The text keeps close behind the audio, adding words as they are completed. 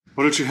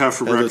What did you have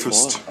for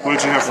breakfast? What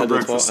did you have for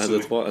breakfast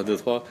today? Un, deux,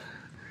 trois.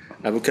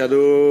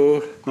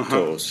 Avocado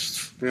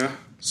toast. Yeah,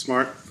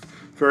 smart.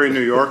 Very New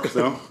York,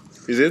 though.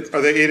 Is it?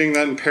 Are they eating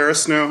that in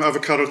Paris now?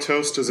 Avocado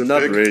toast? Is it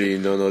Not big? really.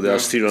 No. They are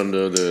still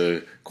under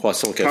the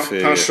croissant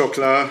café. Pain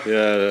chocolat.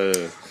 Yeah,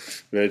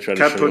 very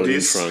traditional in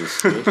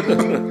France.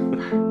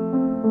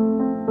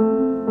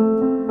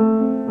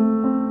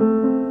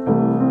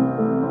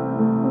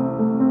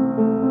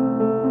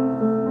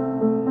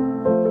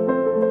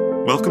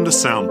 Welcome to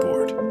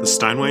Soundboard, the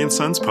Steinway &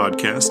 Sons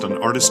podcast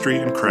on artistry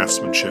and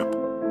craftsmanship.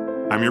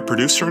 I'm your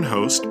producer and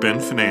host, Ben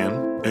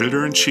Finan,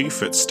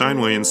 editor-in-chief at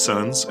Steinway &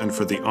 Sons and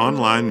for the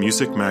online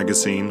music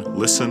magazine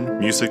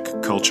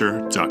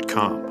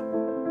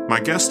listenmusicculture.com. My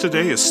guest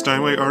today is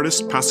Steinway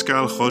artist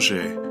Pascal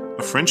Roger,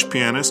 a French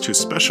pianist who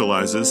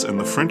specializes in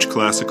the French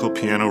classical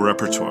piano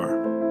repertoire.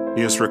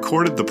 He has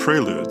recorded the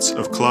preludes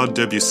of Claude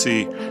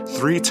Debussy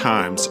 3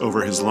 times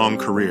over his long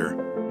career,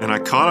 and I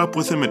caught up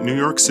with him at New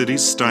York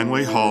City's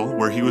Steinway Hall,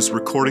 where he was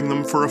recording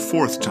them for a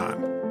 4th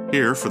time,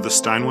 here for the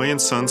Steinway &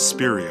 Sons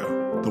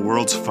Spirio, the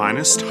world's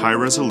finest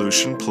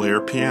high-resolution player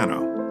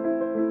piano.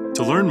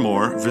 To learn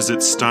more,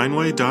 visit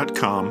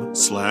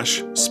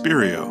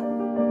steinway.com/Spirio.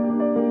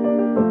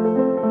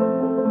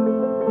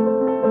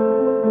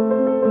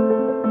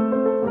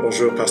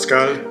 Bonjour,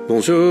 Pascal.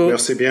 Bonjour.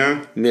 Merci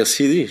bien.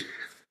 Merci.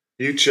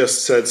 You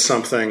just said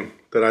something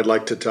that I'd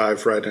like to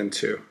dive right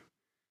into.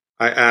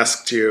 I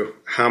asked you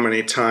how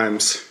many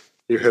times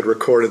you had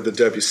recorded the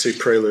Debussy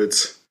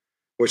preludes,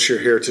 which you're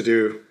here to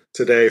do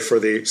today for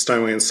the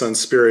Steinway &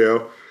 Sons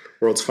Spirio,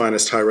 world's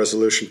finest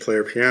high-resolution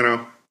player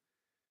piano.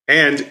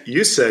 And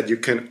you said you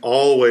can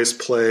always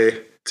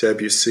play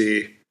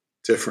Debussy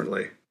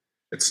differently.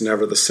 It's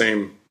never the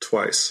same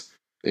twice.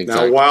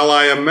 Exactly. Now, while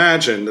I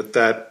imagine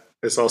that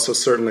is also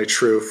certainly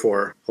true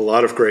for a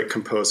lot of great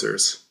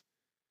composers,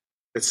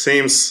 it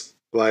seems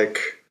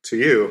like, to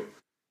you,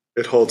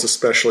 it holds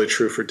especially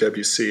true for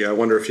Debussy. I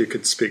wonder if you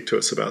could speak to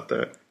us about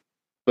that.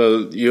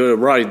 Well, you're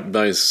right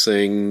by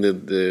saying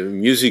that the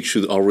music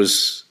should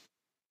always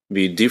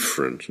be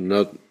different.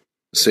 Not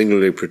a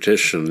single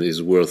interpretation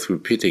is worth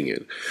repeating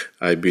it.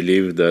 I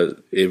believe that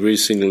every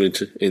single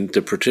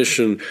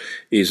interpretation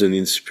is an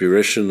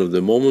inspiration of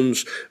the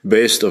moment,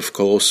 based, of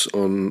course,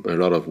 on a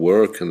lot of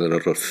work and a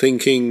lot of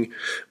thinking.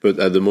 But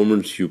at the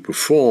moment you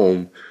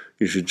perform,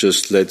 you should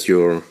just let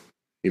your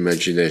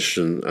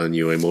imagination and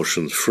your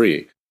emotions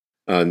free.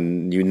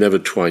 And you're never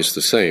twice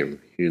the same.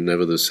 You're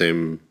never the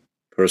same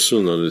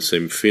person or the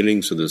same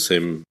feelings or the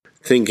same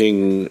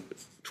thinking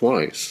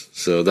twice.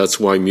 So that's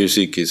why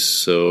music is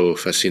so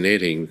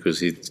fascinating,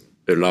 because it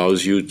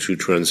allows you to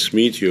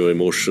transmit your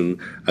emotion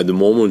at the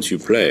moment you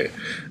play,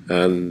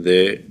 and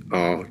they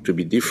are to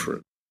be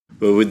different.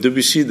 But with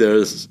Debussy,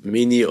 there's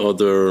many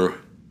other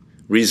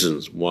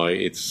reasons why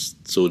it's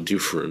so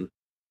different.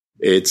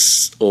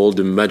 It's all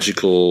the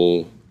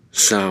magical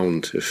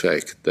sound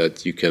effect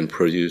that you can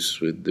produce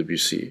with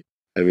Debussy.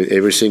 I mean,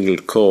 every single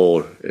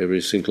chord,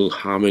 every single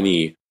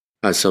harmony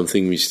has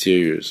something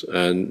mysterious.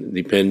 And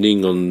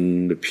depending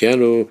on the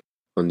piano,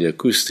 on the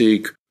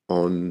acoustic,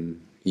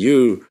 on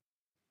you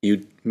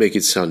make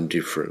it sound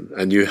different.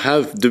 And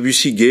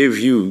Debussy gave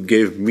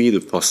me the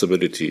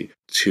possibility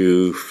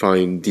to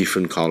find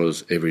different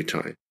colors every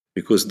time,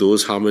 because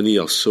those harmonies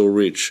are so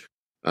rich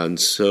and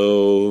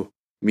so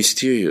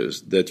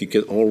mysterious that you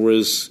can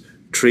always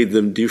treat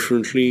them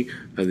differently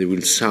and they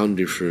will sound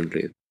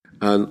differently.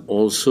 And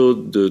also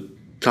the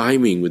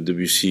timing with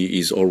Debussy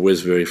is always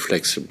very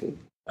flexible.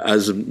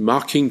 As a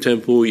marking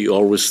tempo, he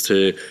always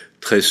say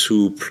très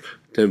souple,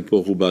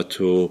 tempo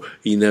rubato.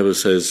 He never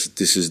says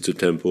this is the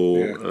tempo.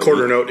 Yeah.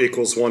 Quarter note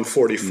equals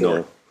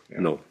 144.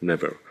 No,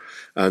 never.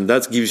 And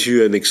that gives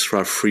you an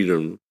extra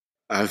freedom.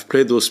 I've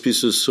played those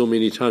pieces so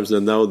many times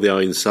that now they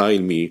are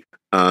inside me,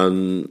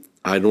 and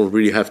I don't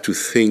really have to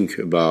think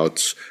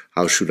about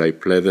how should I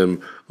play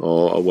them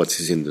or what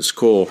is in the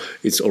score.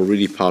 It's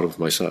already part of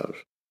myself.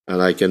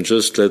 And I can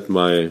just let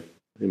my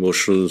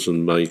emotions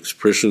and my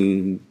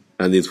expression,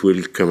 and it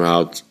will come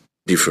out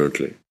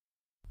differently.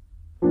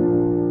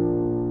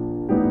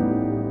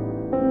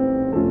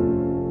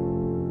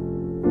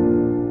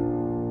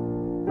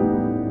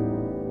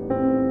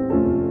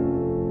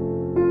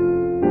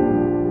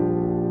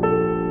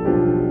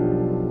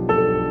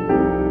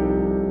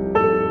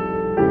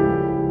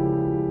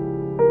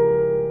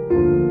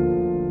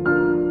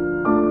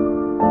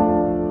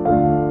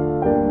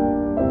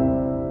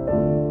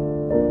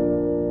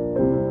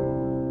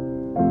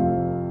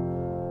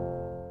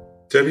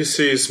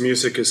 Debussy's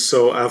music is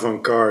so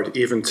avant-garde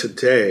even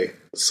today.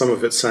 Some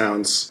of it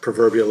sounds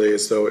proverbially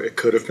as though it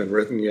could have been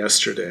written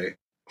yesterday.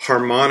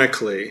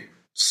 Harmonically,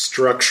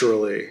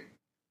 structurally,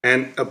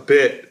 and a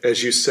bit,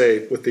 as you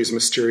say, with these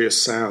mysterious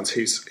sounds.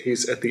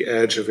 He's at the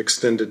edge of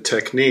extended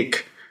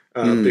technique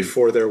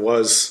before there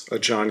was a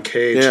John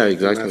Cage and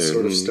that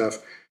sort of stuff.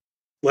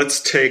 Let's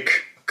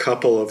take a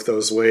couple of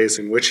those ways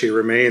in which he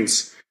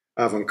remains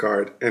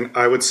avant-garde. And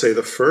I would say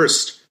the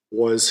first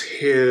was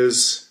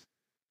his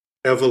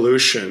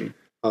evolution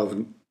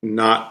of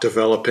not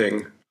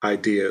developing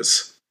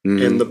ideas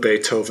in the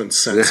Beethoven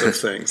sense of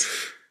things.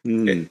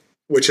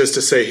 Which is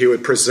to say, he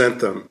would present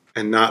them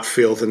and not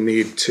feel the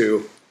need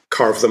to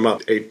carve them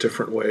up 8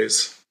 different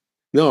ways.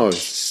 No,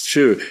 it's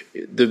true.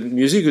 The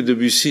music of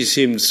Debussy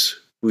seems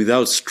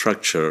without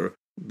structure,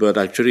 but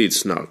actually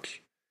it's not.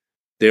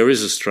 There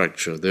is a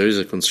structure, there is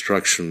a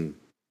construction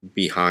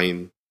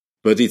behind,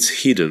 but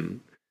it's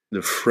hidden.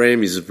 The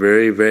frame is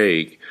very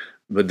vague,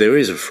 but there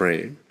is a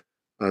frame.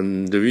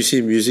 And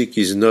Debussy music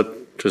is not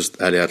just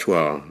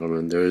aléatoire. I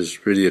mean, there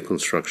is really a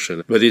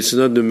construction, but it's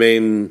not the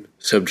main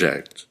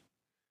subject.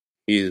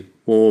 It's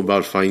more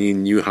about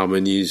finding new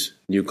harmonies,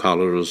 new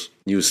colors,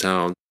 new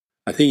sound.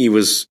 I think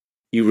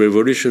he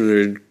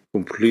revolutionized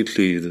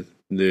completely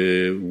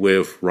the way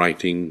of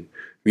writing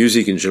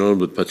music in general,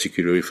 but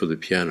particularly for the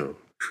piano.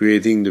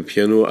 Creating the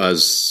piano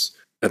as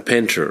a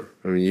painter.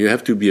 I mean, you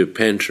have to be a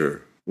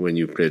painter when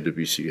you play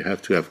Debussy. You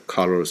have to have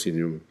colors in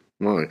your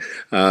mind.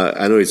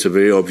 I know it's a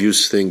very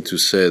obvious thing to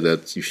say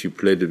that if you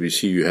play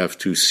Debussy, you have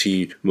to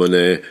see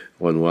Monet,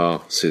 Renoir,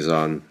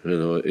 Cézanne. You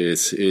know,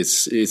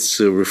 it's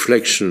a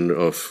reflection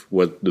of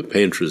what the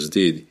painters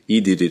did.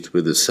 He did it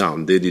with the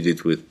sound. They did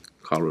it with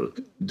color.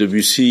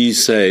 Debussy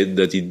said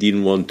that he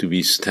didn't want to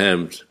be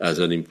stamped as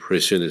an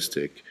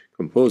impressionistic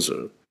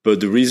composer. But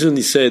the reason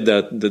he said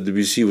that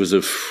Debussy was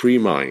a free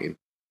mind,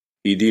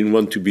 he didn't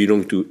want to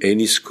belong to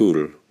any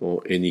school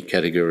or any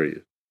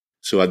category.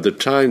 So at the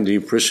time, the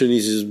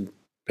Impressionist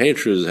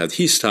painters at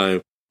his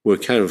time were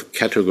kind of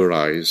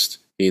categorized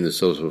in a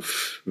sort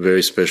of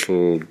very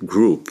special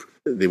group.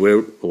 They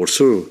were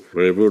also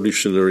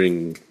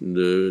revolutionizing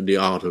the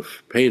art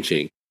of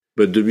painting.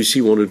 But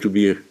Debussy wanted to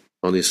be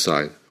on his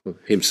side,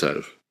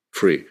 himself,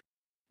 free.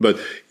 But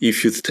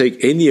if you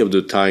take any of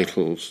the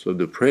titles of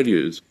the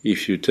preludes,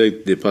 if you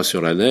take Des Pas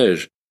sur la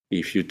Neige,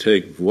 if you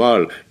take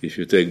Voile, if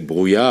you take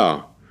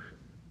Brouillard,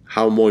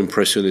 how more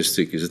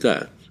impressionistic is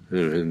that?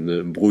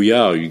 In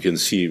Brouillard, you can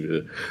see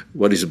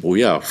what is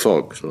Brouillard?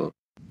 Fog. So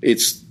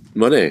it's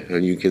Monet,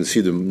 and you can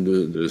see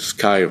the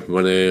sky of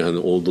Monet and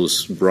all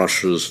those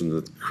brushes, and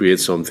that create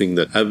something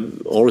that I'm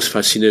always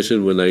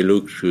fascinated when I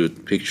look to a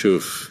picture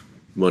of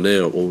Monet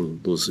or all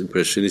those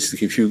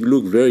impressionistic. If you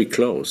look very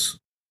close,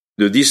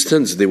 the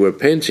distance they were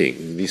painting,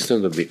 the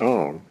distance of the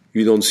arm,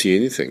 you don't see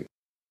anything.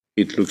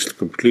 It looks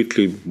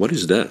completely, what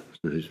is that?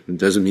 It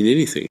doesn't mean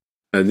anything.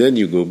 And then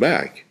you go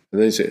back,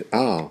 and then you say,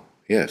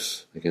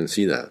 yes, I can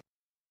see that.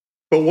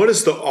 But what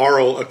is the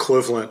aural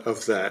equivalent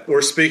of that?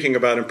 We're speaking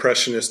about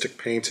impressionistic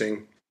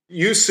painting.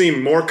 You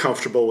seem more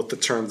comfortable with the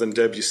term than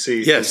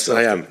Debussy. Yes,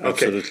 I am,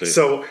 okay. Absolutely.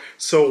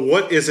 So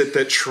what is it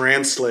that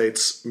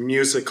translates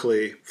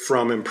musically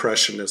from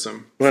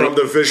Impressionism, from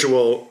the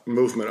visual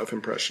movement of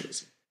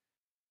Impressionism?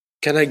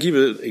 Can I give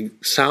a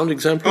sound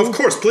example? Of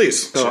course,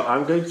 please. So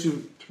I'm going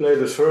to play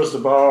the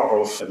first bar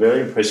of a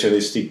very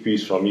impressionistic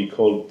piece from me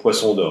called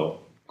Poisson d'Or,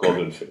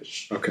 Golden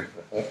Fish. Okay.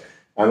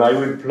 And I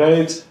will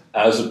play it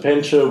as a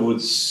painter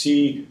would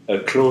see a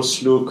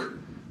close look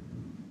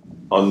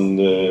on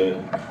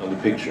the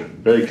picture,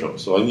 very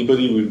close. So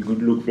anybody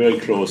would look very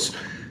close.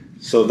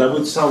 So that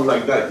would sound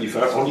like that if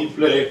I only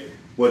play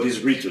what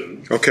is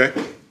written. Okay.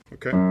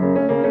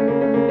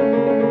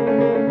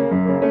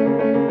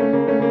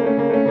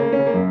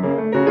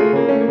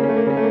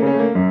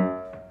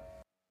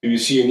 Do you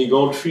see any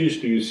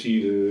goldfish? Do you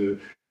see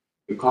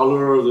the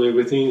color of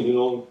everything? You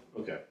know?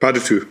 Okay. Pas du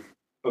tout.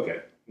 Okay.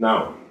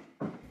 Now.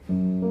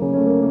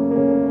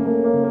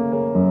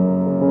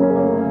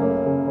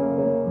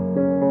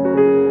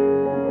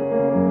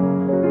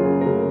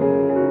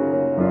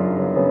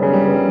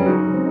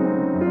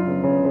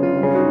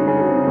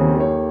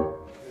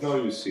 Now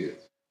you see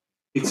it.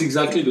 It's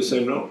exactly the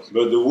same notes,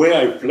 but the way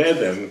I play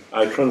them,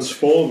 I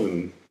transform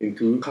them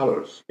into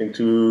colors,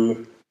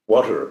 into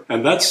water.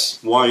 And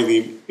that's why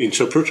the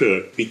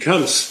interpreter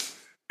becomes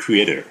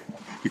creator.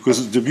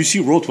 Because Debussy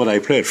wrote what I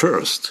played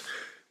first.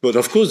 But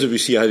of course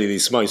Debussy had in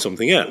his mind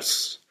something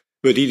else.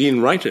 But he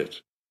didn't write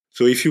it.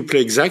 So if you play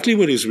exactly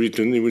what is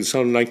written, it will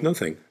sound like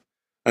nothing.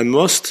 And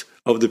most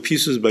of the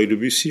pieces by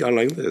Debussy are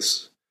like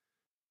this.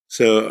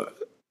 So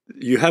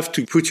you have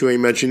to put your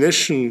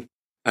imagination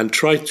and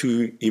try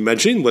to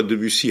imagine what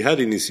Debussy had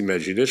in his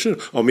imagination,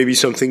 or maybe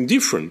something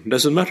different. It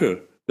doesn't matter.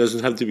 It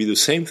doesn't have to be the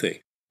same thing.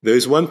 There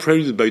is one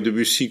prelude by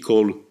Debussy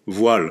called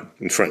Voile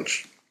in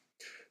French.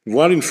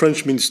 Voile in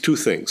French means two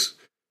things,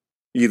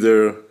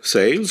 either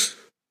sails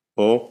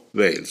or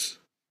veils.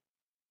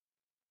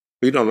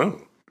 We don't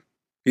know.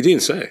 He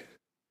didn't say.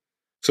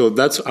 So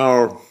that's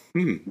our,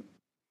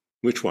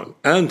 which one?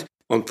 And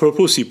on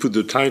purpose, he put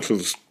the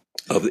titles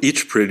of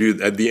each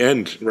prelude at the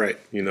end. Right.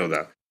 You know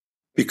that.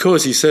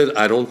 Because he said,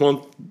 I don't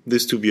want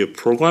this to be a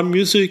program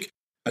music.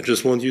 I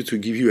just want you to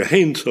give you a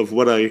hint of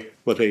what I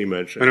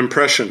imagine. An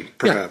impression,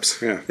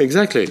 perhaps. Yeah.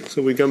 Exactly.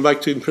 So we come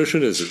back to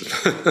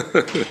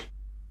Impressionism.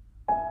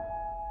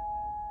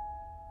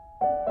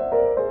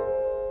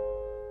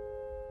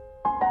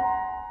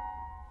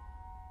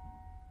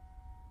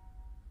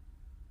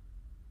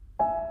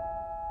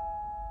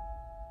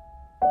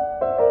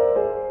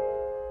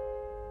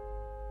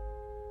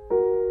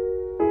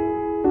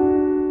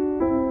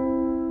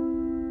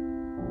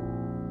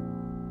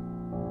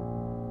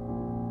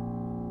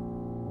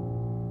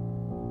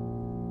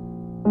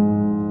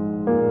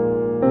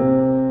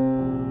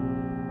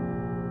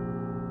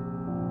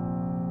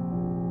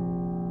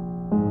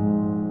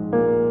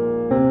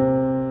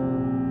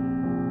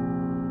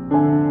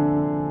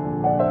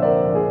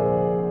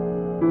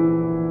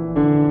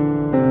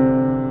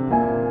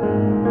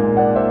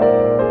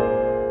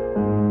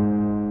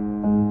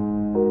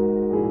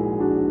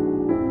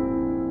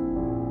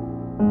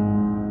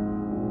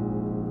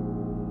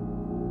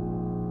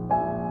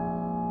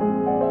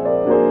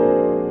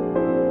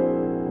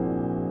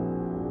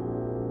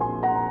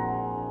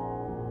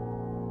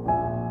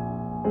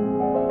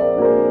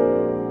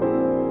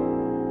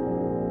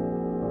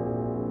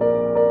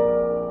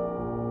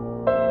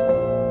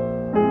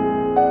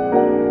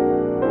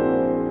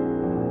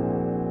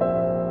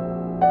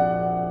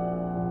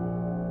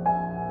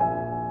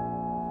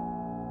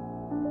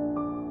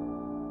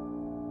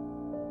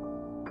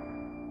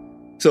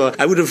 So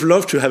I would have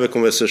loved to have a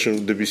conversation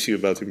with Debussy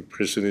about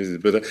Impressionism,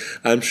 but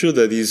I'm sure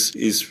that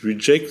his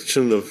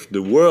rejection of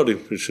the word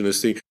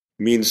Impressionistic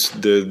means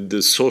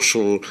the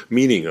social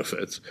meaning of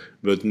it,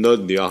 but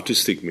not the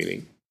artistic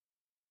meaning.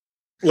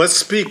 Let's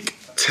speak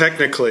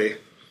technically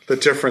the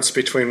difference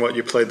between what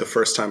you played the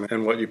first time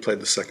and what you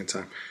played the second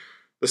time.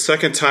 The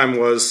second time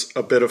was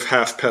a bit of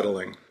half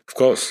pedaling. Of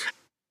course.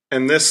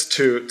 And this,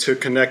 to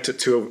connect it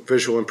to a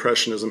visual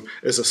impressionism,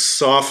 is a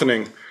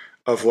softening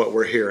of what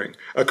we're hearing,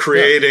 a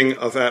creating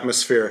of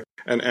atmosphere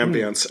and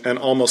ambience and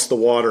almost the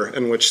water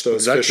in which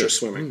those fish are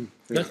swimming.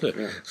 Exactly.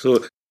 Yeah.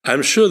 So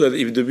I'm sure that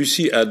if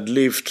Debussy had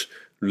lived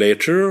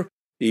later,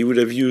 he would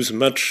have used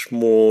much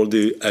more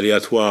the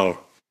aléatoire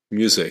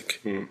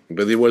music,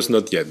 but it was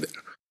not yet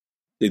there.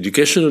 The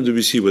education of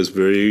Debussy was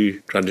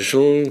very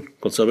traditional,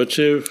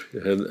 conservative. He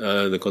had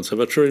the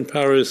conservatory in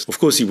Paris. Of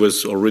course, he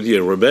was already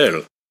a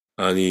rebel,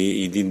 and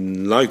he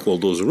didn't like all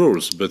those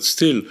rules, but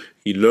still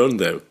he learned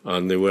them,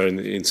 and they were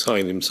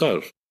inside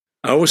himself.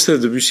 I always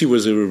said Debussy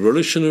was a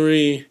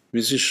revolutionary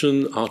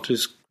musician,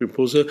 artist,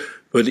 composer,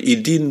 but he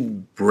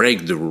didn't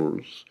break the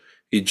rules.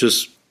 He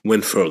just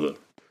went further.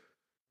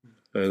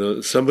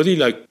 And somebody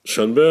like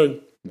Schoenberg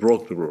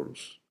broke the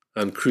rules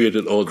and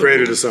created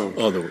his own.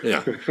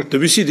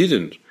 Debussy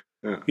didn't.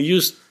 Yeah. He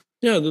used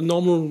the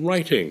normal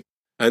writing.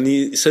 And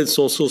he said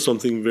also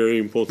something very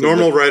important.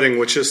 Normal writing,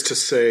 which is to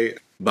say...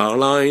 bar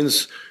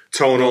lines,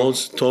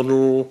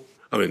 tonal.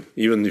 I mean,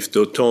 even if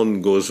the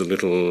tone goes a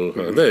little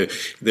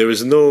there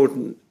is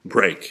no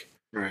break.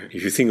 Right.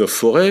 If you think of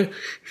Fauré,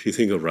 if you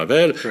think of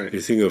Ravel, if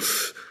you think of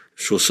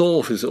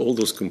Chausson, all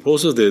those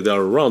composers, they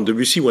are around.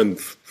 Debussy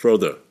went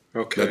further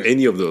than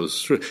any of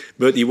those.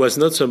 But he was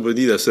not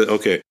somebody that said,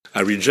 okay,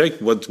 I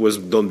reject what was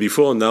done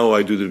before, now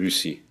I do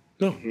Debussy.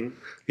 No. Mm-hmm.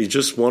 He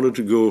just wanted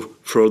to go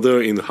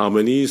further in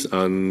harmonies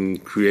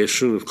and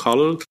creation of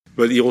color.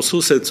 But he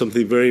also said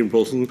something very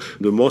important.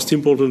 The most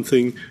important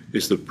thing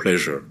is the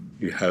pleasure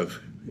you have.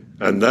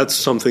 And that's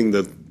something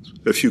that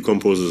a few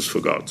composers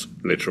forgot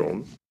later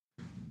on.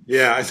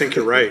 Yeah, I think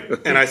you're right.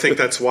 And I think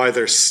that's why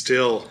there's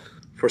still,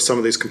 for some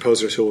of these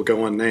composers who will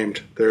go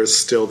unnamed, there's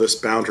still this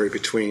boundary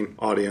between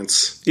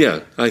audience.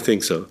 Yeah, I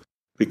think so.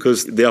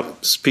 Because they are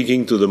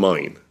speaking to the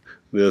mind.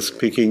 They're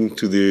speaking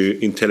to the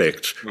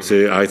intellect. Mm-hmm.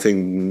 Say, I think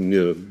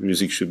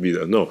music should be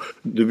there. No,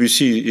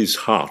 Debussy is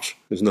heart.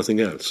 There's nothing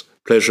else.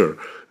 Pleasure.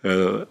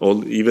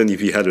 Even if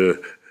he had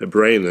a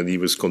brain and he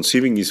was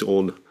conceiving his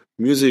own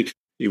music,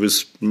 it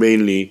was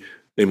mainly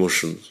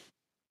emotions.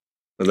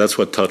 And that's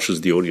what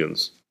touches the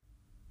audience.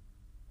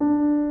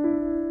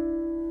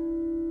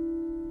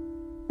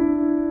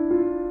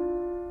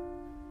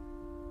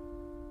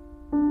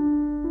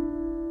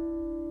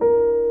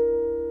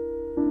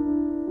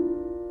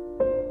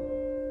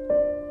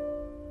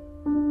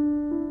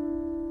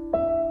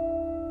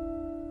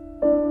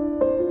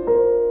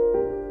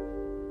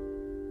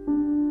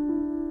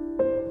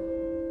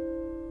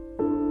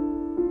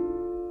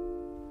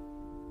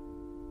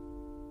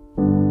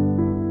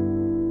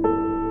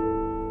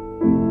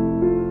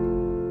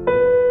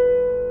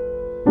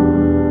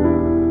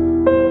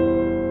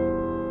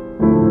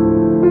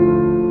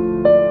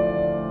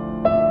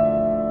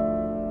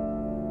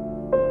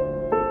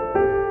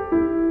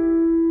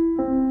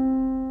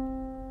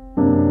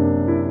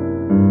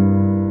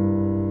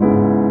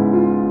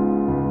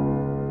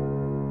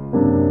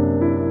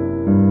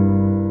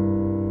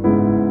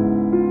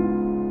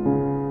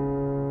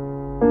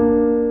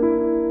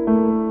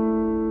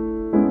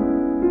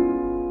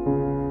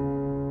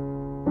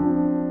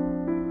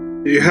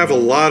 You have a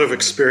lot of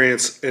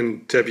experience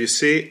in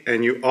Debussy,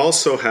 and you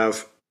also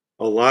have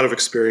a lot of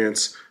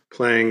experience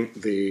playing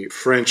the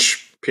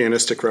French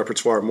pianistic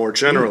repertoire more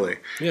generally.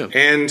 Yeah.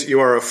 And you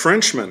are a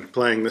Frenchman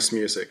playing this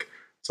music.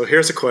 So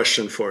here's a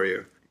question for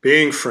you.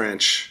 Being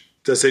French,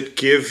 does it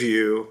give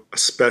you a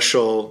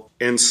special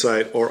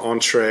insight or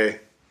entree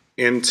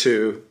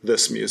into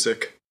this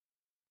music?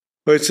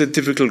 Well, it's a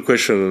difficult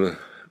question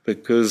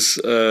because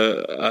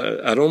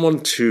I don't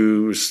want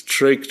to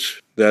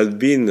restrict. There have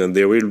been, and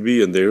there will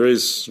be, and there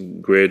is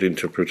great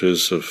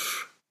interpreters of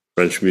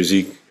French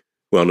music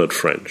who are not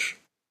French.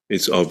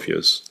 It's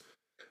obvious.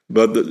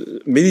 But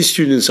many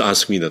students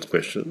ask me that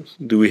question.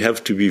 Do we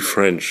have to be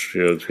French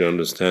to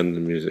understand the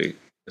music?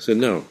 I said,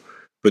 no.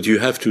 But you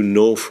have to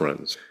know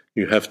France.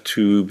 You have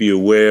to be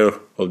aware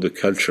of the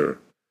culture.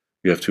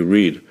 You have to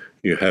read.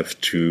 you have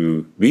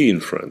to be in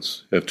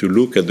France. You have to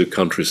look at the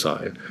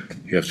countryside.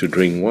 You have to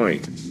drink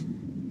wine.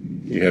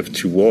 You have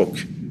to walk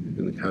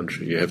in the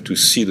country. You have to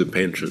see the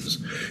painters.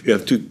 You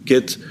have to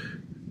get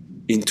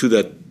into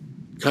that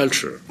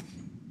culture.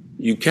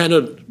 You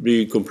cannot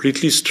be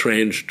completely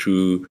strange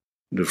to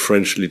the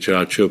French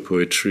literature,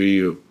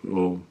 poetry,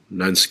 or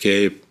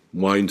landscape,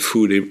 wine,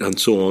 food, and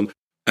so on,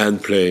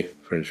 and play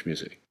French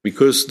music.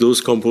 Because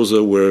those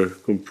composers were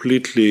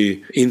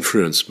completely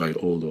influenced by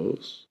all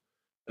those,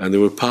 and they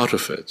were part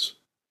of it.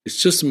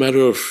 It's just a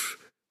matter of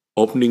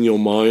opening your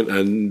mind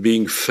and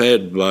being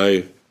fed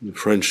by the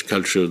French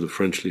culture, the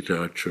French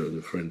literature,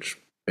 the French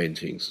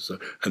paintings.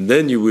 And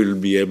then you will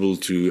be able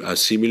to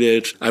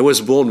assimilate. I was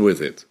born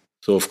with it,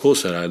 so of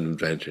course I had an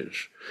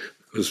advantage.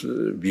 Because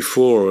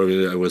before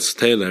I was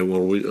 10, I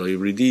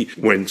already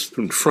went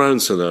to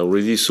France and I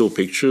already saw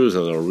pictures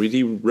and I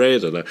already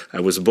read and I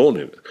was born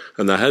in it.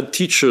 And I had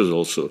teachers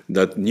also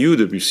that knew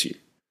Debussy.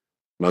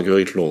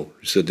 Marguerite Long,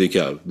 Lucette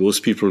Descaves. Those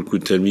people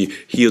could tell me,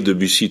 here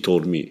Debussy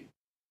told me.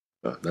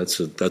 That's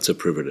a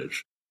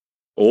privilege.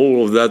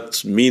 All of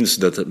that means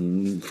that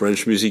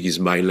French music is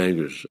my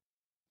language.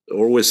 I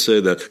always say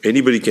that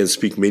anybody can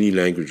speak many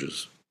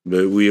languages,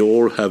 but we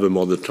all have a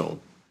mother tongue.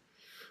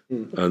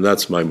 And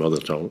that's my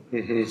mother tongue.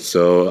 Mm-hmm.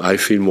 So I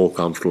feel more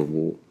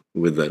comfortable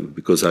with them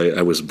because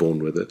I was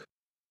born with it.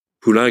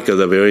 Poulenc had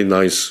a very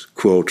nice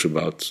quote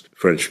about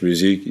French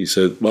music. He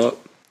said, well,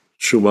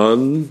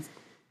 Schumann,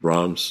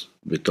 Brahms,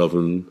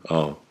 Beethoven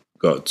are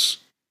gods.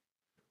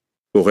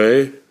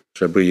 Fauré,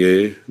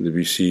 Chabrier,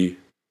 Debussy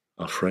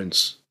are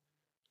friends.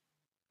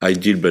 I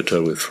deal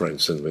better with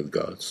friends than with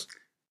gods.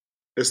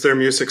 Is their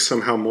music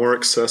somehow more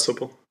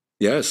accessible?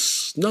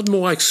 Yes, not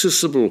more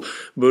accessible,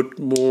 but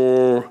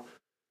more...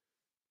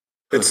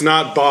 It's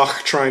not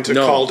Bach trying to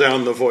call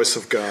down the voice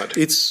of God.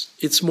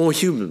 It's more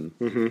human.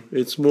 Mm-hmm.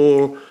 It's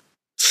more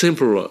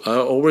simple. I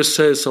always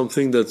say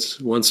something that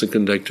once a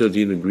conductor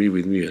didn't agree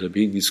with me. I had a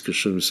big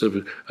discussion with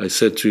him. I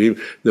said to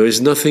him, there is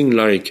nothing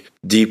like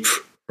deep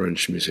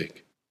French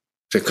music.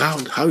 He said,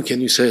 how can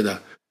you say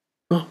that?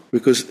 Oh,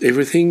 because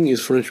everything in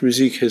French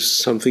music has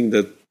something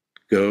that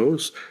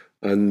goes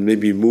and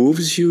maybe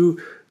moves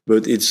you,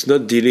 but it's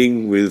not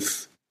dealing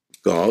with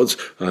gods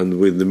and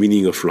with the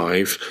meaning of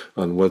life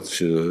and what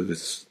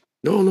it's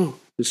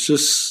it's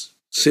just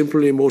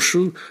simple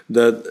emotion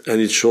and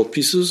it's short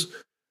pieces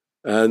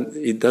and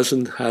it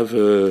doesn't have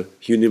a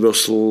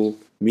universal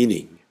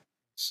meaning.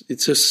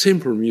 It's a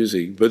simple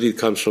music, but it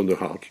comes from the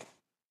heart.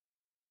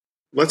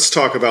 Let's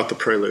talk about the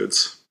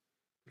preludes,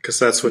 because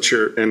that's what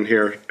you're in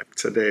here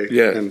today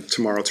and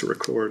tomorrow to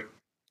record.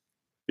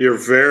 You're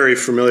very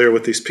familiar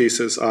with these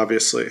pieces,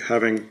 obviously,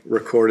 having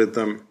recorded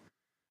them.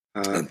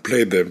 And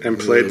played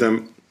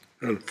them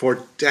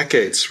for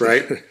decades,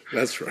 right?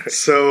 That's right.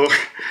 So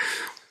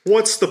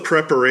what's the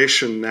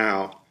preparation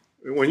now?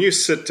 When you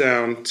sit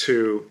down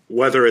to,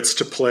 whether it's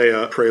to play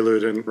a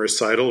prelude and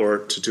recital or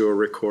to do a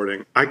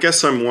recording, I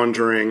guess I'm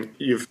wondering,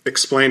 you've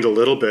explained a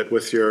little bit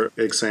with your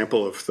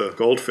example of the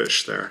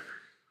goldfish there,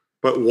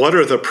 but what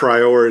are the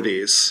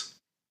priorities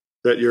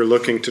that you're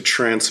looking to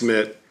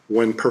transmit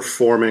when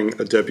performing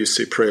a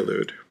Debussy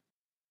prelude?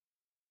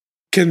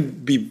 Can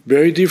be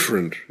very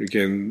different,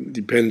 again,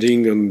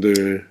 depending on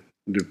the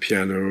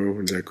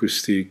piano, the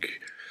acoustic.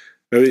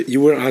 You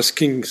were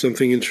asking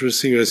something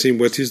interesting. I think,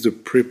 what is the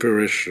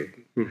preparation?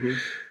 Mm-hmm.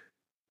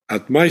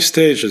 At my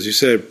stage, as you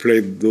say, I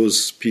played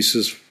those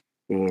pieces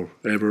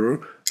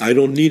forever. I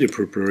don't need a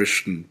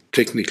preparation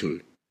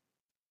technically.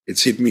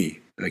 It's in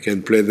me. I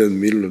can play them in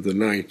the middle of the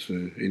night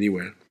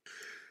anywhere.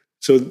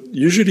 So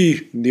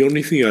usually the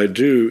only thing I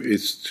do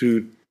is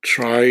to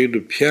try the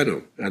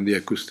piano and the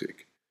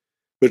acoustic.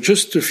 But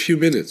just a few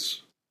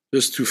minutes,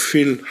 just to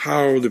feel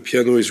how the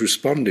piano is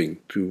responding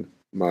to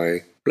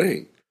my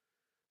playing.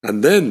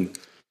 And then,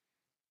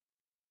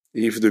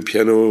 if the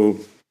piano,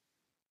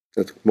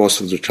 that most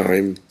of the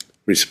time,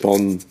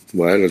 respond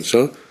well and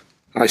so,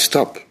 I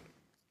stop.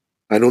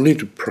 I don't need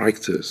to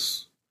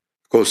practice.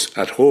 Of course,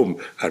 at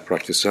home, I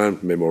practice time,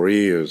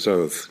 memory,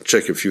 so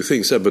check a few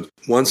things. But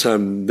once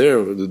I'm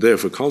there, the day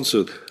of a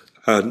concert,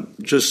 I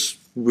just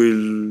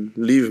will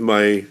leave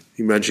my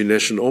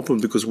imagination open,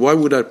 because why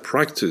would I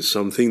practice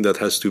something that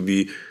has to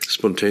be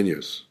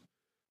spontaneous?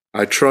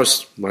 I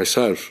trust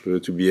myself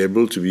to be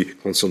able to be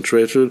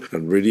concentrated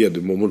and ready at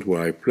the moment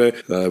where I play.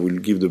 I will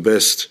give the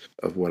best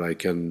of what I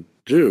can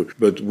do,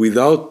 but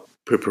without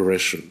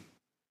preparation.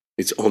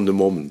 It's on the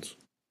moment.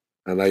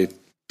 And I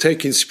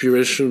take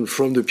inspiration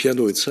from the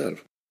piano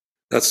itself.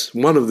 That's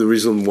one of the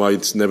reasons why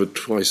it's never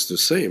twice the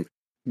same.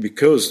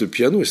 Because the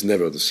piano is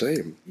never the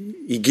same.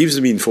 It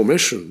gives me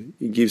information.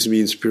 It gives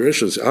me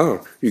inspirations.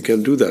 You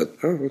can do that.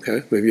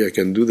 Okay, maybe I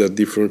can do that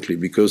differently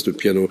because the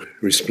piano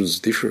responds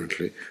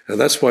differently.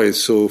 And that's why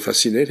it's so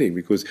fascinating,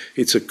 because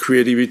it's a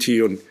creativity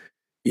on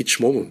each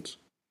moment.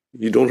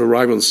 You don't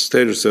arrive on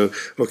stage and say,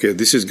 okay,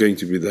 this is going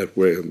to be that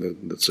way,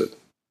 and that's it.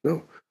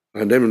 No,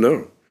 I never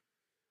know.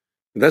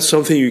 That's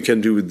something you can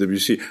do with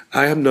Debussy.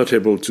 I am not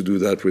able to do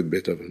that with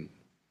Beethoven.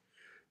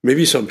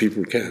 Maybe some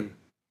people can.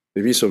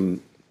 Maybe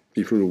some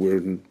people who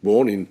weren't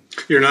born in.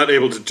 You're not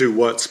able to do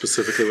what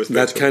specifically with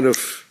that Beethoven? kind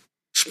of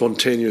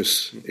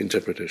spontaneous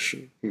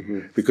interpretation.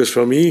 Because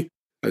for me,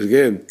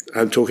 again,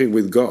 I'm talking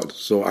with God,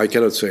 so I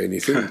cannot say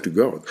anything to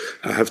God.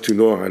 I have to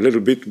know a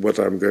little bit what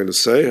I'm going to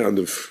say and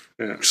the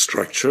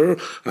structure.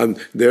 And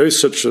there is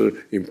such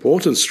an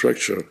important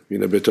structure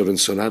in a Beethoven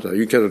sonata.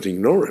 You cannot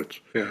ignore it.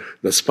 Yeah.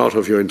 That's part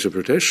of your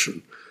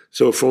interpretation.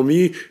 So for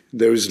me,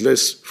 there is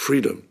less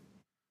freedom.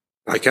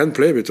 I can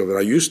play Beethoven.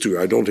 I used to.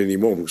 I don't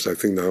anymore because I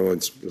think now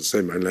it's the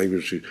same, my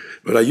language.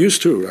 But I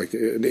used to. Like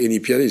any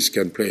pianist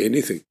can play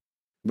anything.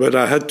 But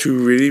I had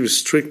to really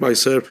restrict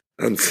myself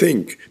and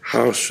think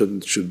how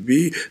should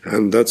be.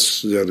 And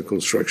that's the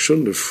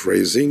construction, the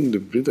phrasing,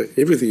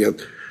 everything.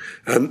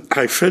 And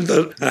I felt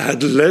that I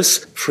had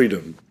less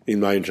freedom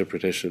in my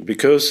interpretation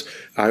because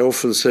I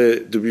often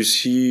say,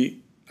 Debussy,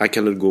 I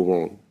cannot go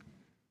wrong.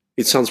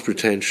 It sounds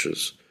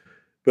pretentious.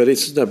 But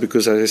it's not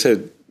because, as I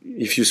said,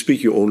 if you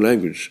speak your own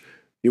language,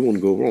 you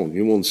won't go wrong.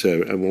 You won't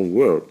say a wrong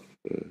word.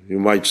 You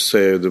might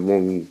say the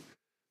wrong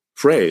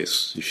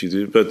phrase if you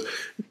do. But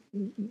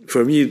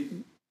for me,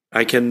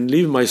 I can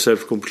leave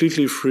myself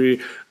completely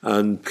free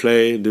and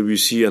play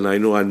Debussy, and I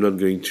know I'm not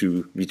going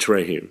to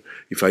betray him.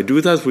 If I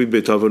do that with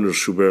Beethoven or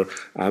Schubert,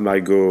 I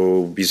might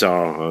go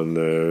bizarre,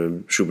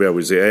 and Schubert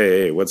will say,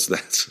 hey, what's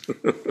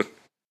that?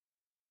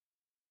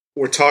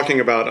 We're talking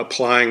about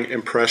applying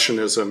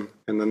Impressionism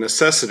and the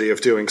necessity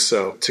of doing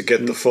so to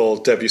get the full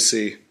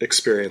Debussy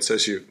experience,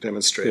 as you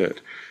demonstrated.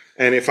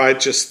 Yeah. And if I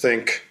just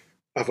think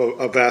of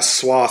a vast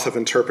swath of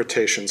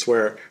interpretations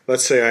where,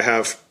 let's say I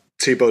have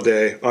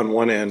Thibaudet on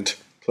one end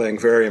playing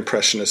very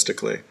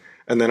impressionistically,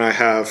 and then I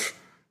have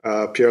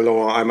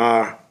Pierre-Laurent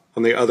Aimard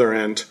on the other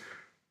end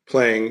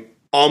playing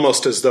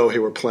almost as though he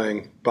were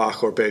playing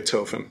Bach or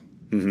Beethoven,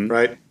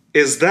 right?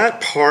 Is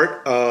that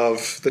part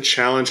of the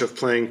challenge of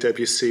playing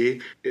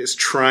Debussy, is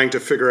trying to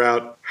figure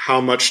out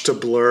how much to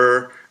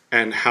blur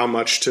and how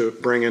much to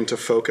bring into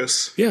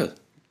focus? Yeah,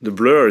 the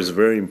blur is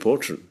very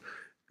important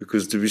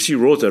because Debussy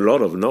wrote a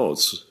lot of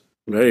notes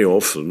very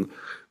often,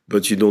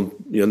 but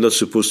you're not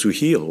supposed to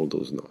hear all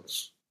those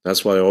notes.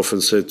 That's why I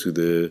often say to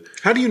the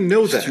How do you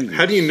know that? students,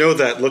 How do you know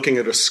that looking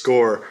at a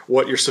score,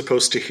 what you're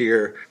supposed to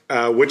hear,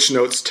 which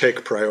notes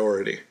take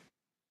priority?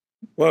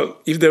 Well,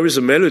 if there is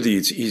a melody,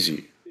 it's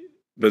easy.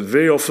 But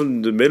very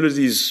often the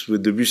melodies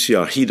with Debussy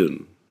are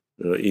hidden.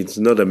 It's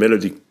not a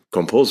melody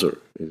composer.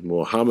 It's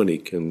more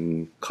harmonic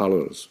and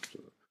colors.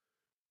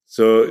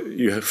 So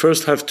you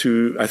first have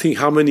to, I think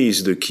harmony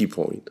is the key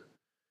point.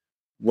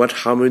 What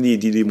harmony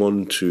did he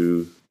want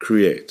to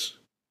create?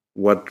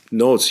 What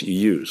notes he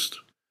used?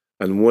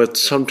 And what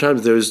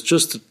sometimes there is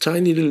just a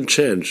tiny little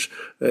change,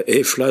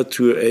 A flat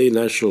to A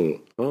natural.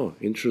 Oh,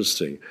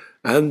 interesting.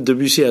 And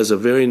Debussy has a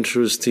very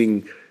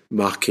interesting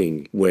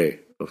marking way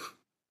of,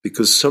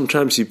 because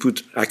sometimes he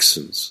put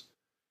accents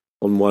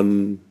on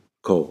one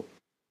chord,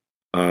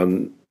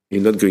 and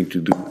you're not going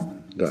to do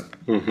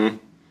that.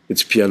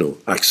 It's piano,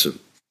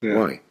 accent. Yeah.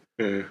 Why?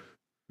 Yeah.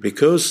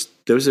 Because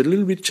there's a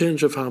little bit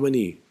change of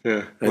harmony.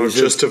 Yeah, or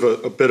just of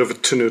a bit of a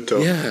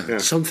tenuto. Yeah,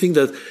 something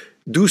that,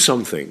 do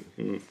something.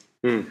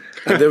 And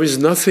there is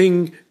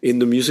nothing in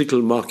the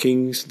musical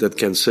markings that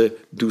can say,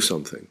 do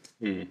something.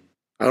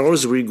 I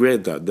always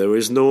regret that. There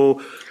is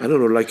no, I don't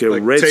know, like a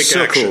red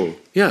circle.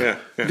 Yeah,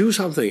 do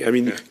something. I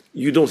mean,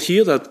 you don't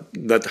hear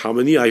that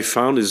harmony I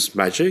found is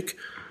magic.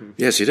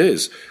 Yes, it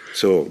is.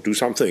 So do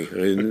something. I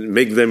mean,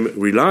 make them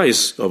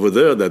realize over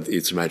there that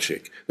it's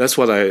magic. That's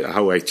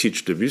how I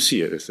teach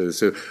Debussy.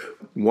 So,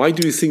 why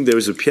do you think there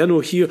is a piano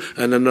here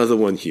and another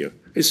one here?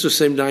 It's the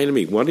same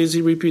dynamic. Why is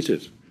he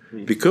repeated?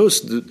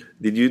 Because,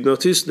 did you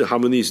notice the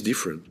harmony is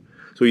different?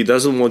 So he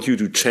doesn't want you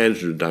to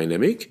change the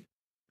dynamic,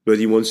 but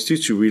he wants you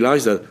to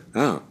realize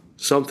that,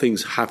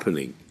 something's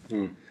happening.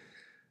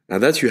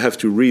 And that you have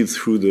to read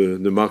through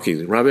the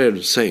markings.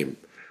 Ravel, same.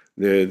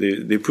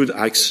 They put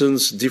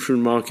accents,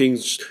 different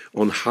markings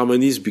on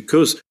harmonies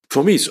because,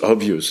 for me, it's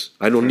obvious.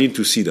 I don't need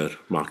to see that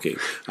marking.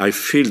 I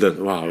feel that,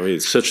 wow,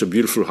 it's such a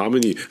beautiful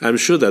harmony. I'm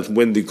sure that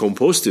when they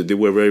composed it, they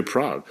were very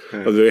proud,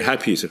 very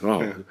happy. Said,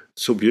 wow,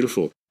 so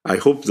beautiful. I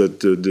hope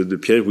that the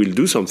pianist will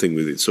do something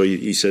with it. So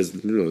he says,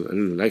 a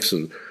little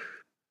accent.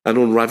 And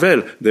on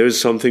Ravel, there is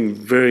something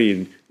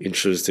very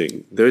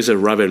interesting. There is a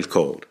Ravel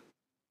chord.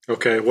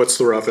 Okay, what's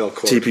the Ravel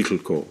chord? Typical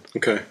chord.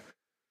 Okay.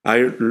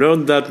 I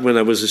learned that when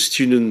I was a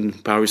student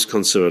in Paris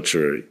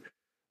Conservatory.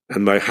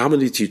 And my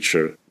harmony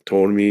teacher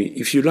told me,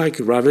 if you like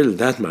Ravel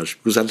that much,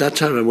 because at that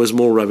time I was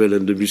more Ravel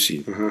than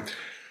Debussy.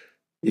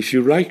 If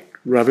you like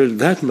Ravel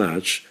that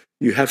much,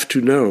 you have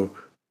to know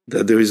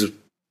that there is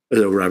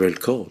a Ravel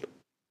chord.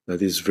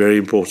 That is very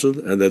important,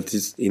 and that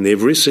is in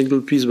every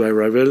single piece by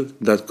Ravel,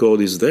 that chord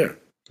is there.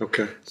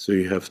 Okay. So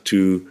you have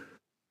to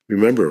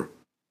remember.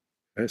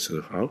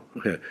 So how?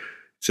 Okay.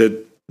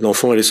 Said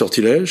L'Enfant et les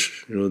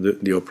Sortilèges,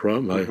 the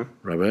opera by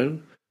Ravel.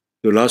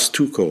 The last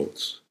two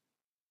chords,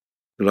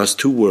 the last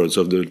two words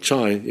of the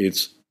child,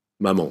 it's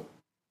Maman.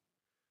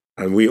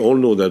 And we all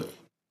know that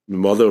the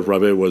mother of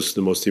Ravel was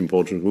the most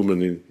important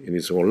woman in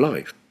his whole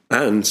life.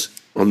 And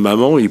on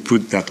Maman, he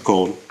put that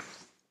chord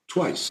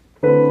twice.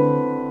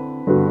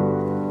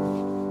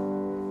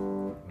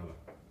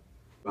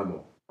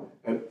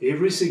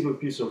 every single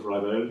piece of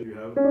Ravel you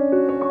have.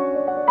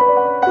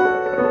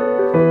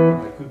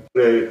 I could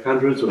play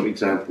hundreds of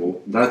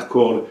examples. That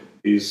chord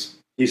is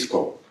his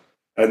chord.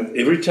 And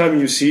every time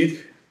you see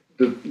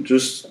it,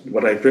 just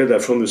what I played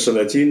from the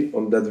sonatine,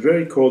 on that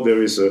very chord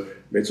there is a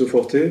mezzo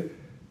forte,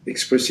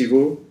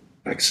 espressivo,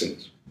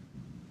 accent.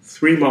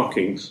 3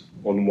 markings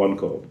on one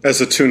chord.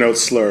 As a 2-note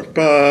slur.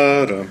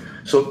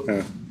 So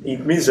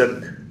it means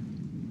that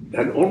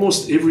and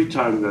almost every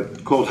time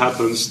that chord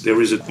happens, there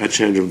is a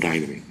change of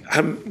dynamic.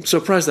 I'm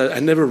surprised that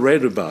I never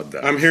read about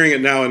that. I'm hearing it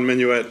now in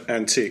Minuet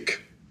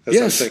Antique. As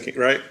yes. I'm thinking,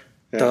 right?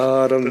 Yeah.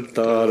 Da-dum.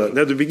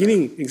 At the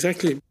beginning,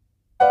 exactly.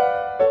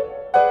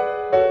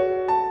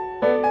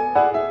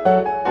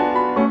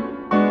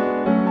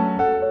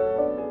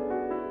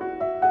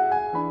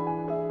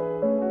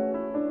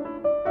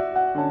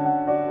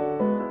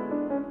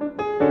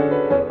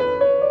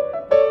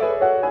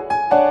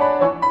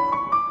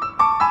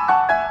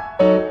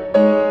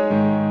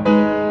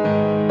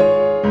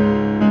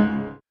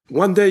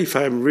 One day, if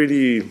I'm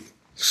really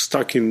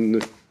stuck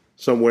in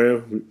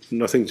somewhere,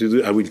 nothing to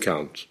do, I will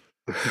count.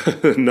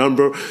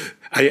 Number.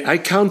 I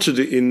counted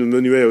in the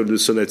Menuet of the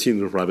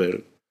Sonatine of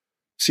Ravel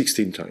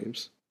 16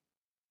 times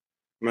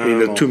in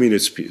a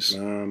 2-minute piece.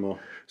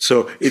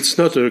 So it's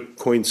not a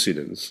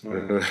coincidence.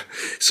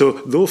 So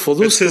for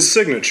those, it's his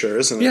signature,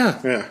 isn't it?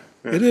 Yeah.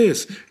 It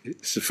is.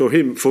 For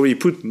him, he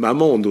put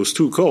Maman on those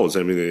 2 chords.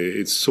 I mean,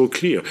 it's so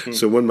clear.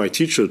 So when my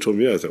teacher told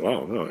me, I thought,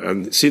 wow. No.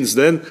 And since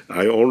then,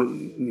 I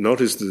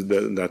noticed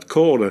that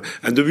chord.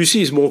 And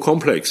Debussy is more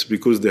complex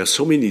because there are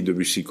so many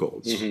Debussy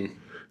chords. Mm-hmm.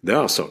 There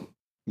are some.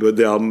 But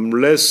they are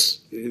less,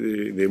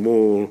 they're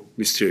more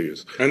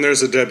mysterious. And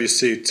there's a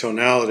Debussy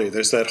tonality.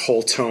 There's that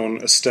whole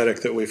tone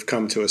aesthetic that we've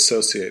come to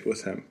associate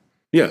with him.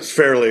 Yes.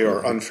 Fairly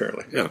or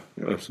unfairly. Yeah.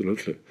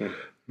 Absolutely. Yeah.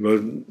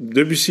 But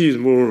Debussy is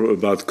more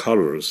about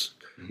colors.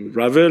 Mm-hmm.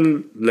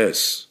 Ravel,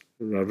 less.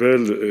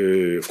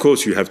 Ravel, of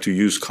course, you have to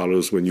use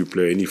colors when you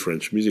play any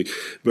French music,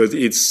 but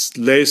it's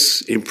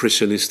less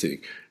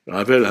impressionistic.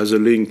 Ravel has a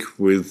link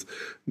with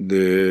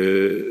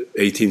the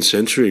 18th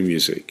century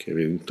music. I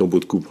mean,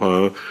 Tombeau de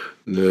Couperin,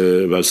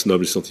 the Valse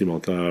Noble et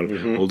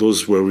Sentimentale, all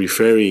those were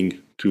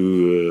referring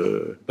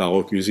to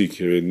Baroque music.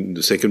 In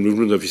the second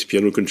movement of his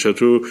piano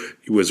concerto,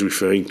 he was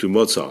referring to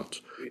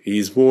Mozart.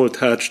 He's more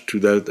attached to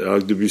that.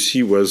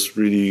 Debussy was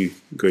really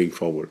going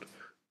forward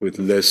with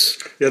less.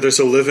 Yeah, there's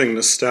a living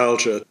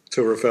nostalgia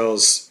to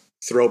Ravel's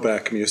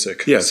throwback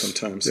music. Yes,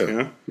 sometimes.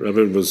 Yeah.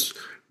 Ravel was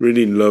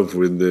really in love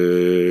with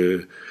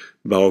the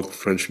Baroque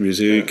French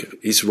music. Yeah.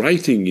 His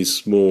writing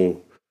is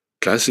more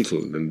classical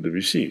than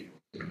Debussy.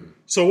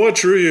 So what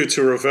drew you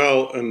to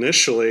Ravel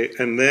initially,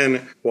 and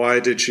then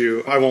why did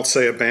you, I won't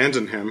say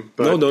abandon him,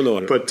 but,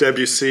 no. But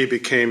Debussy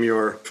became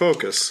your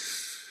focus?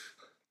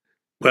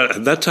 Well,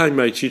 at that time,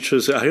 my teacher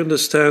said, I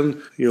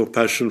understand your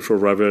passion for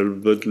Ravel,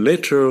 but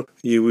later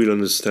you will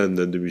understand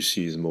that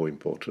Debussy is more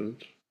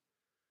important.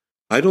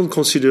 I don't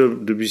consider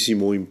Debussy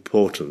more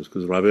important,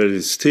 because Ravel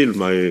is still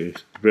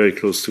very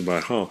close to my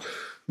heart.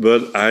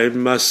 But I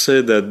must say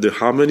that the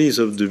harmonies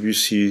of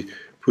Debussy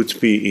put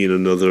me in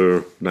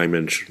another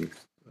dimension.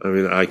 I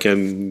mean, I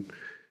can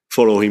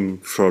follow him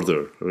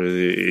further. I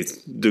mean,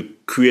 the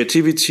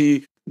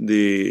creativity,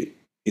 the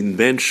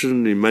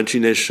invention,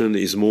 imagination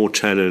is more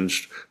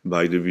challenged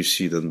by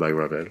Debussy than by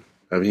Ravel.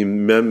 I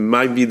mean,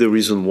 might be the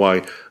reason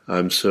why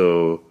I'm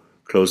so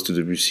close to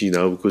Debussy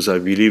now, because I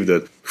believe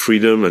that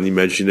freedom and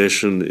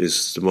imagination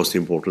is the most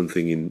important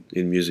thing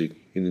in music,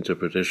 in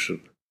interpretation.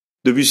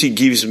 Debussy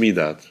gives me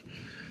that.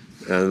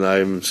 And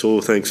I'm so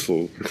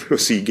thankful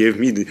because he gave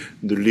me the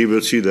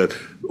liberty that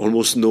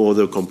almost no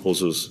other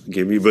composers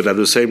gave me. But at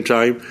the same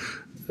time,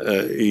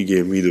 he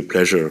gave me the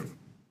pleasure,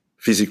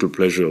 physical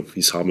pleasure of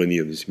his harmony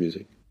and his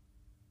music.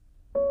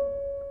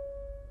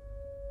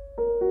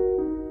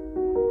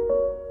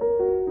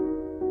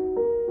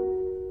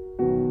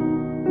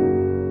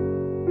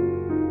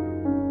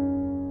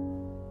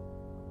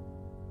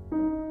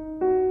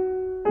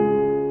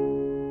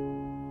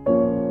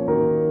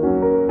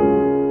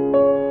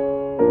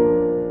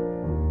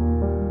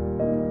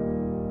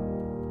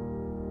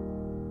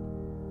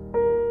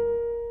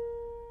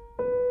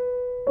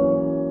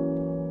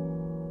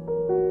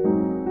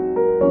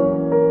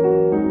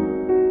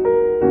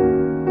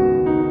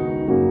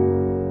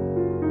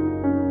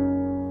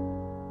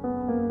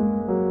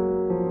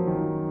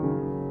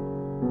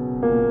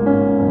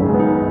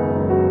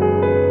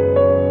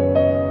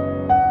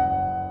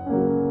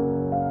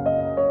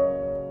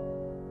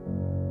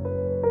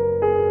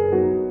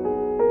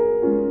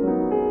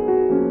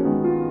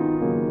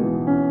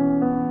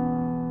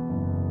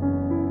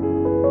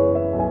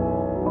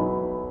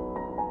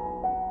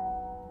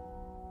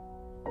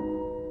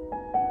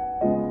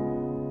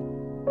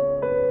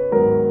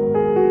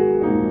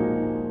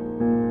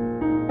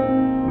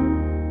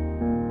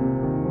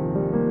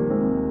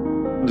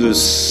 The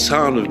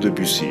sound of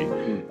Debussy,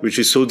 which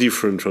is so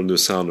different from the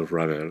sound of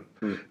Ravel,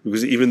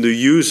 because even the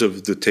use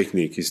of the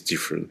technique is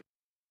different.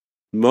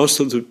 Most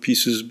of the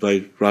pieces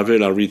by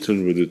Ravel are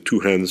written with the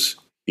 2 hands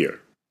here.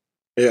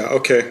 Yeah,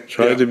 okay.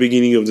 Try at the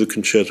beginning of the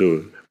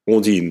concerto.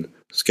 Ondine,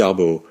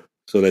 Scarbo,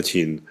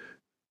 Sonatine,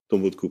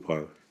 Tombeau de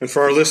Couperin. And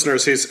for our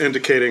listeners, he's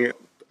indicating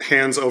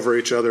hands over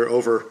each other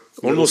over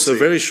almost a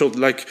very short,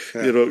 like,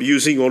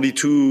 using only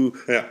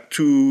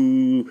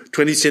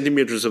 20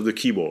 centimeters of the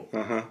keyboard.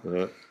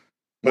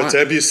 But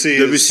Debussy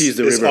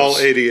is all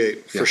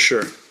 88 for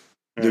sure.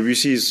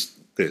 Debussy is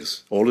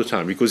this all the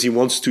time because he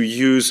wants to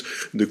use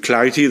the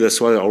clarity. That's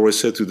why I always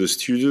said to the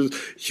students,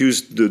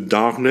 use the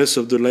darkness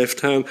of the left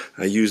hand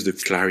and use the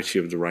clarity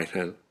of the right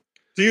hand.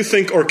 Do you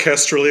think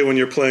orchestrally when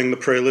you're playing the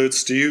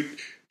preludes, do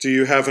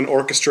you have an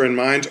orchestra in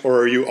mind, or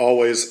are you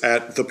always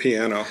at the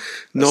piano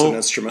as an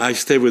instrument? I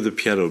stay with the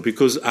piano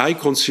because I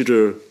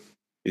consider,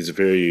 it's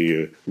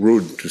very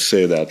rude to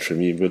say that for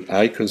me, but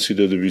I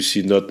consider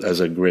Debussy not as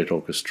a great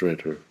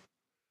orchestrator.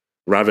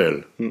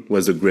 Ravel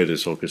was the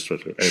greatest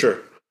orchestrator ever. Sure.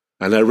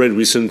 And I read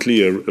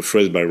recently a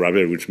phrase by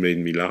Ravel which made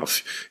me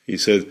laugh. He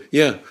said,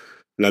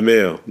 La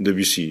Mer,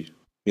 Debussy.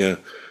 Yeah.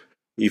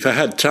 If I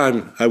had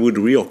time, I would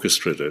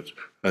reorchestrate it,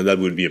 and that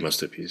would be a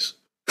masterpiece.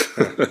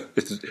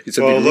 It's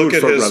a bit rude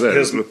from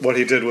Ravel. What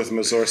he did with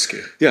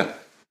Mussorgsky. Yeah,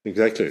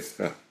 exactly.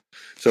 Yeah.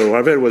 So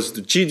Ravel was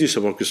the genius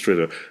of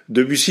orchestrator.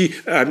 Debussy,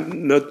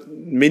 not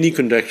many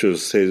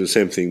conductors say the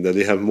same thing, that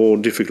they have more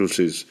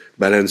difficulties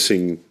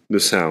balancing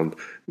the sound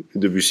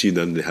Debussy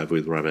than they have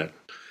with Ravel.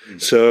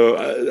 So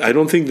I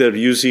don't think that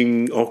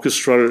using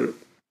orchestral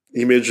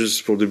images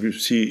for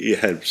Debussy, it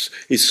helps.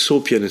 It's so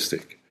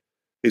pianistic.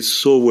 It's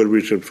so well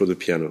written for the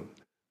piano.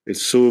 He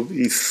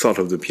thought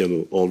of the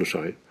piano all the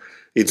time.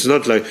 It's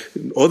not like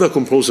other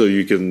composer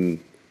you can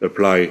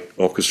apply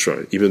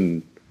orchestra,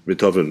 even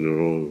Beethoven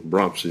or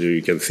Brahms.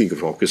 You can think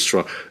of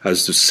orchestra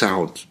as the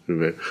sound,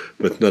 but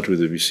not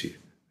with Debussy.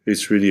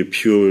 It's really a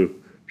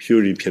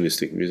purely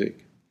pianistic music.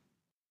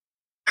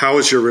 How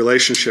has your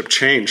relationship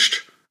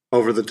changed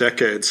over the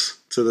decades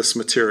to this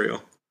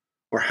material,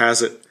 or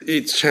has it?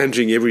 It's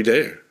changing every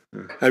day.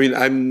 I mean,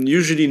 I'm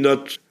usually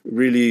not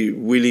really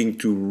willing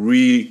to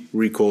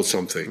re-record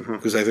something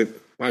because I think,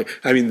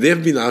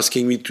 they've been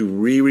asking me to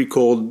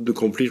re-record the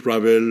complete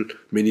Ravel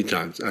many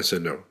times. I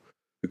said no,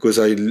 because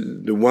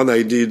the one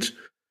I did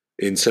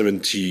in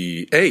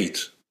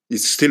 1978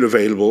 is still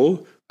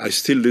available. I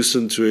still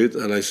listen to it,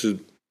 and I said,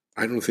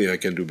 I don't think I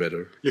can do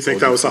better. You think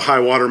that was a high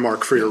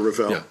watermark for your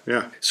Ravel?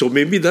 Yeah. So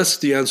maybe that's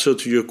the answer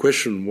to your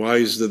question. Why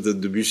is that the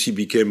Debussy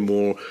became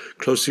more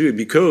close to it?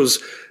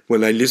 Because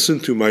when I listen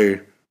to my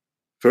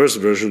first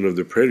version of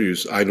the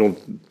Preludes, I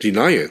don't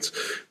deny it,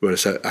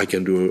 but I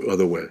can do it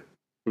other way.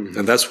 Mm-hmm.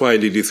 And that's why I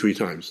did it 3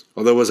 times.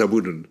 Otherwise, I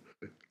wouldn't.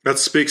 That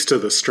speaks to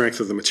the strength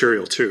of the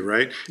material too,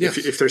 right? Yes.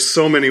 If there's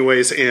so many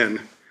ways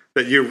in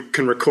that you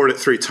can record it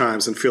 3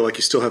 times and feel like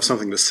you still have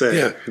something to say.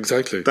 Yeah,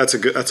 exactly.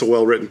 That's a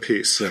well-written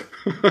piece. Yeah.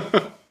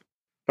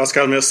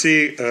 Pascal,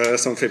 merci.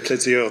 Ça me fait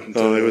plaisir.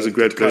 It was a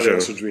great pleasure.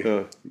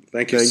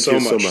 Thank you so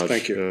much.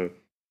 Thank you.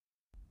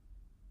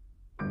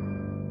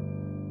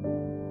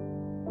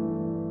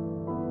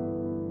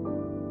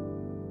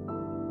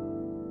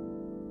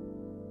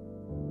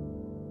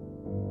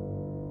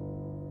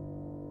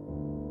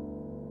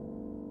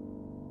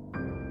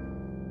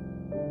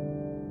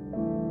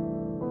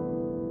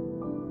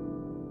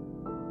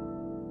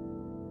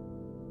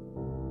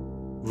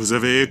 Vous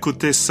avez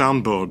écouté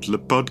Soundboard, le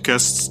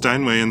podcast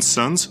Steinway &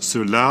 Sons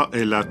sur l'art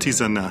et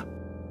l'artisanat.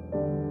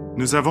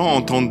 Nous avons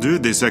entendu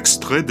des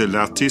extraits de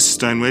l'artiste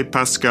Steinway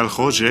Pascal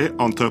Roger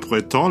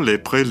interprétant les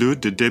préludes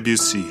de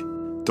Debussy,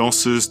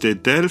 Danseuse des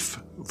Delphes,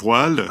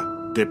 Voile,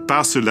 Des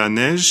pas sur la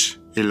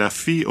neige et La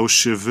fille aux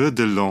cheveux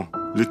de lin,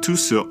 le tout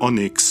sur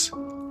Onyx.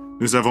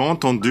 Nous avons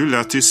entendu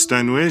l'artiste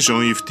Steinway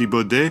Jean-Yves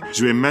Thibaudet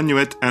jouer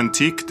Menuet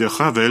antique de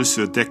Ravel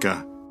sur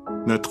Decca.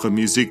 Notre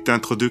musique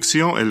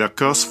d'introduction est la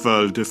Corse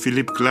folle de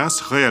Philippe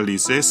Glass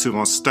réalisée sur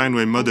un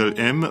Steinway Model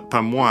M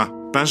par moi,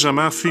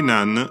 Benjamin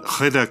Finan,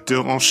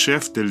 rédacteur en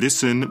chef de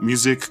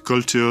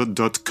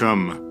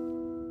listenmusicculture.com.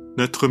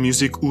 Notre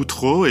musique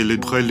outro est le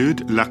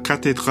prélude La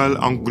cathédrale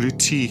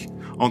engloutie,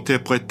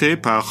 interprété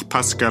par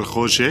Pascal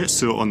Roger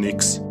sur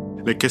Onyx.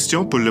 Les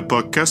questions pour le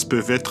podcast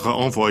peuvent être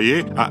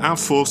envoyées à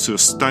info sur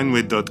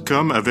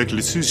steinway.com avec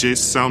le sujet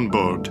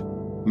Soundboard.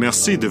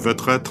 Merci de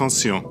votre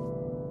attention.